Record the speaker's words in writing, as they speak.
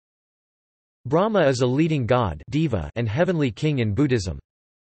Brahma is a leading god deva and heavenly king in Buddhism.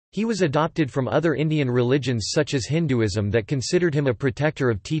 He was adopted from other Indian religions such as Hinduism that considered him a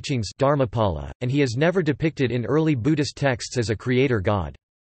protector of teachings Dharmapala, and he is never depicted in early Buddhist texts as a creator god.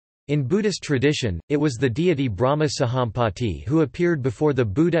 In Buddhist tradition, it was the deity Brahma Sahampati who appeared before the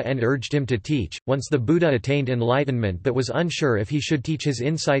Buddha and urged him to teach. Once the Buddha attained enlightenment but was unsure if he should teach his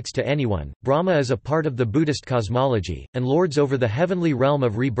insights to anyone, Brahma is a part of the Buddhist cosmology, and lords over the heavenly realm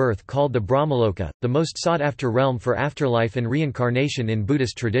of rebirth called the Brahmaloka, the most sought-after realm for afterlife and reincarnation in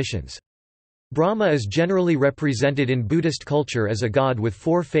Buddhist traditions. Brahma is generally represented in Buddhist culture as a god with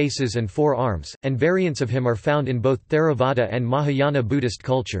 4 faces and 4 arms, and variants of him are found in both Theravada and Mahayana Buddhist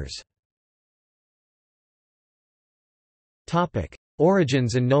cultures.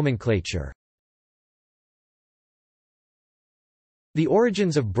 Origins and nomenclature. The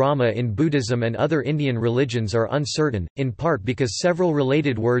origins of Brahma in Buddhism and other Indian religions are uncertain, in part because several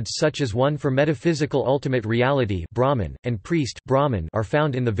related words such as one for metaphysical ultimate reality Brahman, and priest Brahman are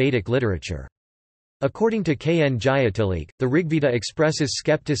found in the Vedic literature. According to K. N. Jayatilik, the Rigveda expresses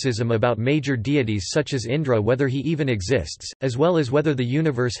skepticism about major deities such as Indra, whether he even exists, as well as whether the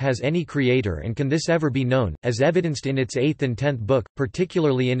universe has any creator and can this ever be known, as evidenced in its 8th and 10th book,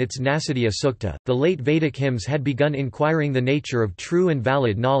 particularly in its Nasadiya Sukta. The late Vedic hymns had begun inquiring the nature of true and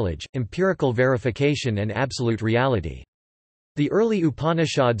valid knowledge, empirical verification and absolute reality. The early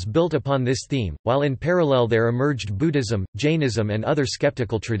Upanishads built upon this theme, while in parallel there emerged Buddhism, Jainism and other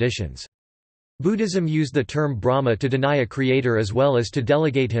skeptical traditions. Buddhism used the term Brahma to deny a creator as well as to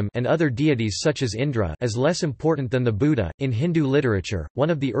delegate him and other deities such as Indra as less important than the Buddha. In Hindu literature, one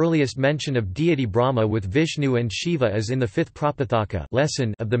of the earliest mention of deity Brahma with Vishnu and Shiva is in the 5th Prapathaka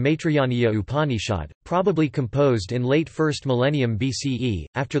lesson of the Maitrayaniya Upanishad, probably composed in late 1st millennium BCE,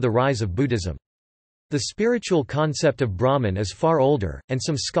 after the rise of Buddhism. The spiritual concept of Brahman is far older, and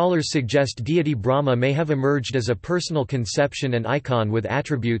some scholars suggest deity Brahma may have emerged as a personal conception and icon with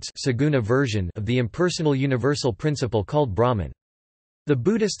attributes saguna version of the impersonal universal principle called Brahman. The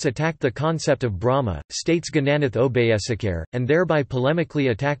Buddhists attacked the concept of Brahma, states Gananath Obayesakar, and thereby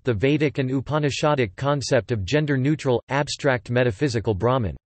polemically attacked the Vedic and Upanishadic concept of gender-neutral, abstract metaphysical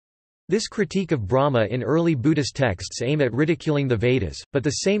Brahman. This critique of Brahma in early Buddhist texts aim at ridiculing the Vedas, but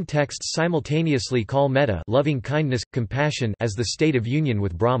the same texts simultaneously call metta loving kindness, compassion as the state of union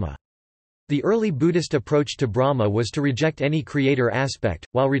with Brahma. The early Buddhist approach to Brahma was to reject any creator aspect,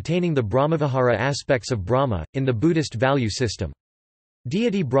 while retaining the Brahmavihara aspects of Brahma, in the Buddhist value system.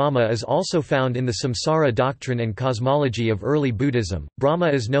 Deity Brahma is also found in the samsara doctrine and cosmology of early Buddhism. Brahma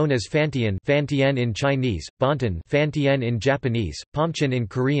is known as Fantian, Fantian in Chinese, Bontan, Fantian in Japanese, Pomchen in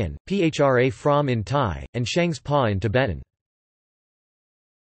Korean, Phra Phram in Thai, and Shangs Pa in Tibetan.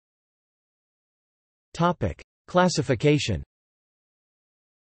 Topic: Classification.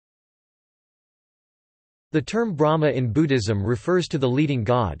 The term Brahma in Buddhism refers to the leading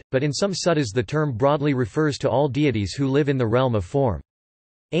god, but in some suttas the term broadly refers to all deities who live in the realm of form.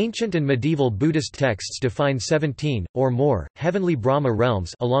 Ancient and medieval Buddhist texts define 17, or more, heavenly Brahma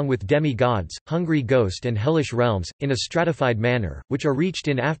realms along with demi-gods, hungry ghost and hellish realms, in a stratified manner, which are reached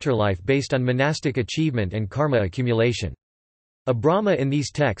in afterlife based on monastic achievement and karma accumulation. A Brahma in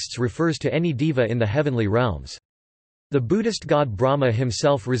these texts refers to any deva in the heavenly realms. The Buddhist god Brahma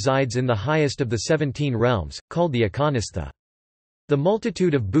himself resides in the highest of the 17 realms, called the Akanistha. The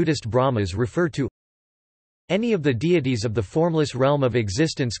multitude of Buddhist Brahmas refer to any of the deities of the formless realm of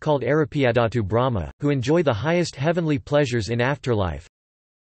existence called Arapiyadhatu Brahma, who enjoy the highest heavenly pleasures in afterlife.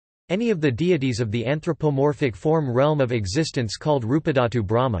 Any of the deities of the anthropomorphic form realm of existence called Rupadhatu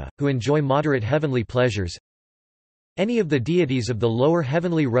Brahma, who enjoy moderate heavenly pleasures. Any of the deities of the lower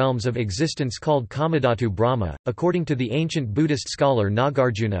heavenly realms of existence called Kamadhatu Brahma. According to the ancient Buddhist scholar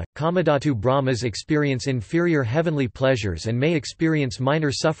Nagarjuna, Kamadhatu Brahmas experience inferior heavenly pleasures and may experience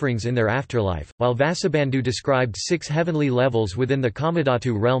minor sufferings in their afterlife, while Vasubandhu described 6 heavenly levels within the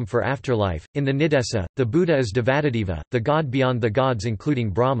Kamadhatu realm for afterlife. In the Nidesa, the Buddha is Devadadeva, the god beyond the gods including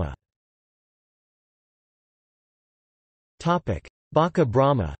Brahma. Baka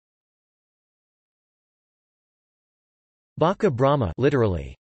Brahma. Baka Brahma,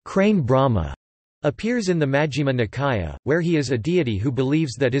 literally, crane Brahma, appears in the Majjhima Nikaya, where he is a deity who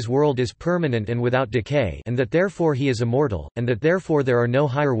believes that his world is permanent and without decay and that therefore he is immortal, and that therefore there are no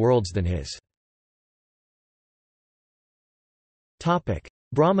higher worlds than his.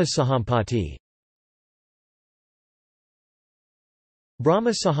 Brahma Sahampati.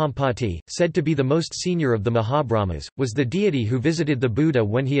 Brahma Sahampati, said to be the most senior of the Mahabrahmas, was the deity who visited the Buddha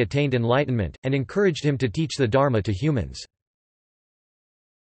when he attained enlightenment, and encouraged him to teach the Dharma to humans.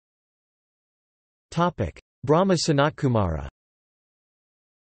 Brahma Sanatkumara.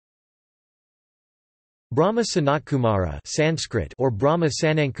 Brahma Sanatkumara Sanskrit or Brahma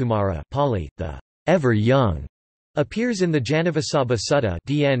Sanankumara Pali, the ever young, appears in the Janavasabha Sutta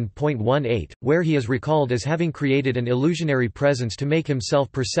DN.18, where he is recalled as having created an illusionary presence to make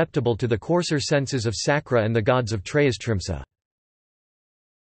himself perceptible to the coarser senses of Sakra and the gods of Trayastrimsa.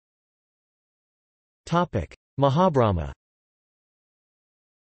 Mahabrahma.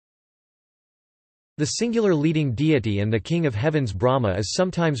 The singular leading deity and the king of heavens Brahma is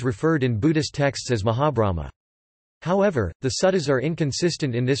sometimes referred in Buddhist texts as Mahabrahma. However, the suttas are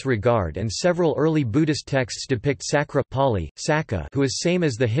inconsistent in this regard and several early Buddhist texts depict Sakra Pali, Saka, who is same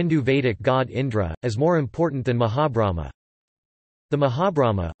as the Hindu Vedic god Indra, as more important than Mahabrahma. The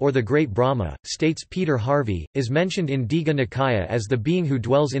Mahabrahma, or the Great Brahma, states Peter Harvey, is mentioned in Digha Nikaya as the being who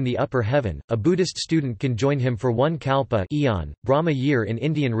dwells in the upper heaven. A Buddhist student can join him for one kalpa eon, Brahma year in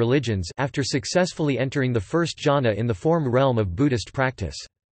Indian religions after successfully entering the first jhana in the form realm of Buddhist practice.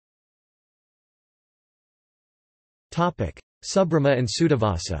 Subrahma and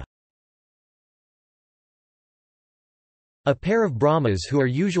Sudavasa. A pair of Brahmas who are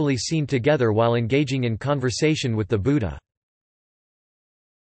usually seen together while engaging in conversation with the Buddha.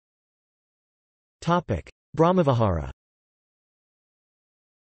 Brahmavihara.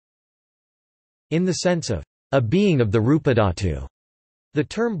 In the sense of a being of the Rupadhatu, the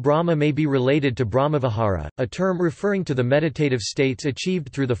term Brahma may be related to Brahmavihara, a term referring to the meditative states achieved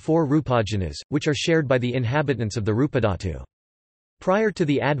through the four Rupajhanas, which are shared by the inhabitants of the Rupadhatu. Prior to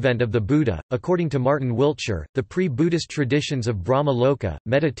the advent of the Buddha, according to Martin Wiltshire, the pre-Buddhist traditions of Brahma Loka,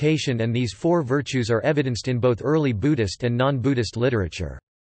 meditation and these four virtues are evidenced in both early Buddhist and non-Buddhist literature.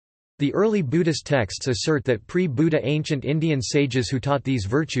 The early Buddhist texts assert that pre-Buddha ancient Indian sages who taught these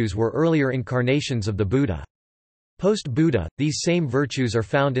virtues were earlier incarnations of the Buddha. Post-Buddha, these same virtues are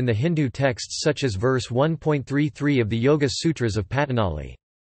found in the Hindu texts such as verse 1.33 of the Yoga Sutras of Patanjali.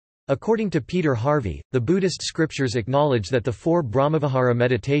 According to Peter Harvey, the Buddhist scriptures acknowledge that the four Brahmavihara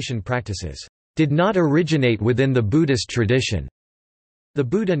meditation practices did not originate within the Buddhist tradition. The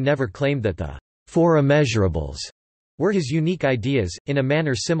Buddha never claimed that the four immeasurables were his unique ideas, in a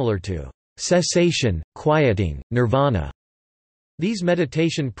manner similar to cessation, quieting, nirvana. These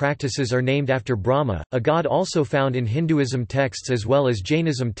meditation practices are named after Brahma, a god also found in Hinduism texts as well as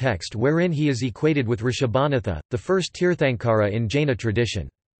Jainism text wherein he is equated with Rishabhanatha, the first Tirthankara in Jaina tradition.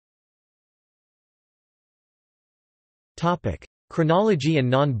 Chronology and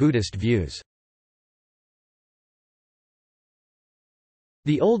non-Buddhist views.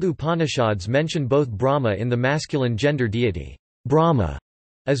 The old Upanishads mention both Brahma in the masculine gender deity, Brahma,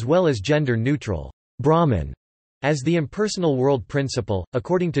 as well as gender-neutral, Brahman, as the impersonal world principle.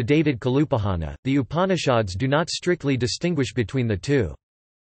 According to David Kalupahana, the Upanishads do not strictly distinguish between the two.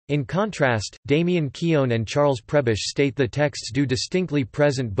 In contrast, Damien Keown and Charles Prebish state the texts do distinctly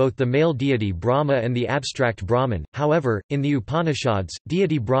present both the male deity Brahma and the abstract Brahman. However, in the Upanishads,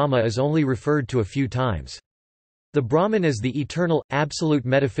 deity Brahma is only referred to a few times. The Brahman as the eternal, absolute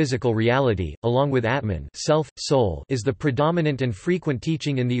metaphysical reality, along with Atman self, soul, is the predominant and frequent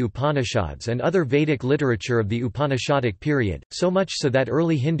teaching in the Upanishads and other Vedic literature of the Upanishadic period, so much so that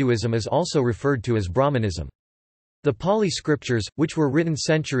early Hinduism is also referred to as Brahmanism. The Pali scriptures, which were written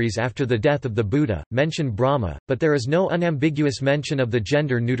centuries after the death of the Buddha, mention Brahma, but there is no unambiguous mention of the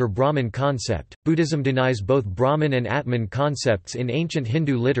gender-neuter Brahman concept. Buddhism denies both Brahman and Atman concepts in ancient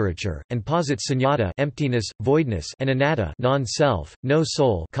Hindu literature, and posits sunyata, emptiness, voidness, and anatta, non-self, no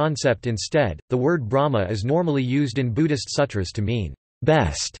soul concept instead. The word Brahma is normally used in Buddhist sutras to mean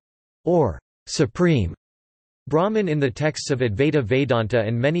best or supreme. Brahman in the texts of Advaita Vedanta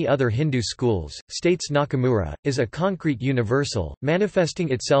and many other Hindu schools, states Nakamura, is a concrete universal, manifesting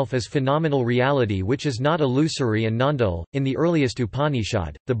itself as phenomenal reality which is not illusory and non-dual. In the earliest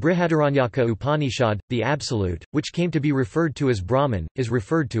Upanishad, the Brihadaranyaka Upanishad, the Absolute, which came to be referred to as Brahman, is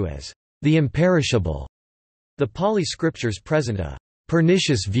referred to as the imperishable. The Pali scriptures present a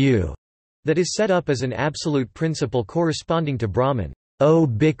pernicious view that is set up as an absolute principle corresponding to Brahman. O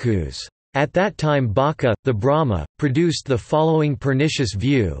bhikkhus! At that time Baka, the Brahma, produced the following pernicious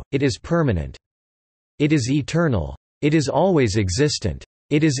view: it is permanent. It is eternal. It is always existent.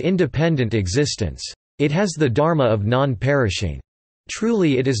 It is independent existence. It has the dharma of non-perishing.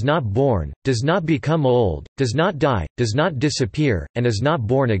 Truly it is not born, does not become old, does not die, does not disappear, and is not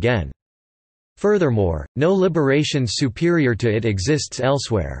born again. Furthermore, no liberation superior to it exists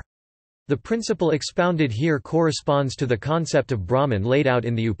elsewhere. The principle expounded here corresponds to the concept of Brahman laid out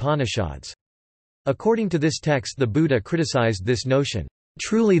in the Upanishads. According to this text, the Buddha criticized this notion.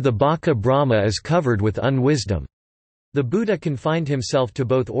 Truly the Baka Brahma is covered with unwisdom. The Buddha confined himself to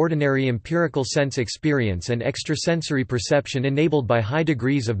both ordinary empirical sense experience and extrasensory perception enabled by high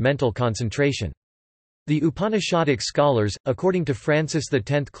degrees of mental concentration. The Upanishadic scholars, according to Francis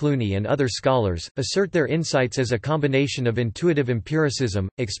X Cluny and other scholars, assert their insights as a combination of intuitive empiricism,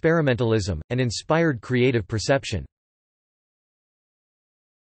 experimentalism, and inspired creative perception.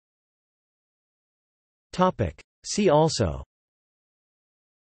 See also: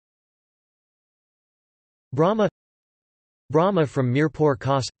 Brahmā, Brahmā from Mirpur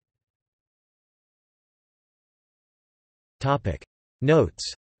Khas.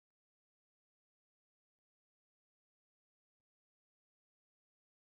 Notes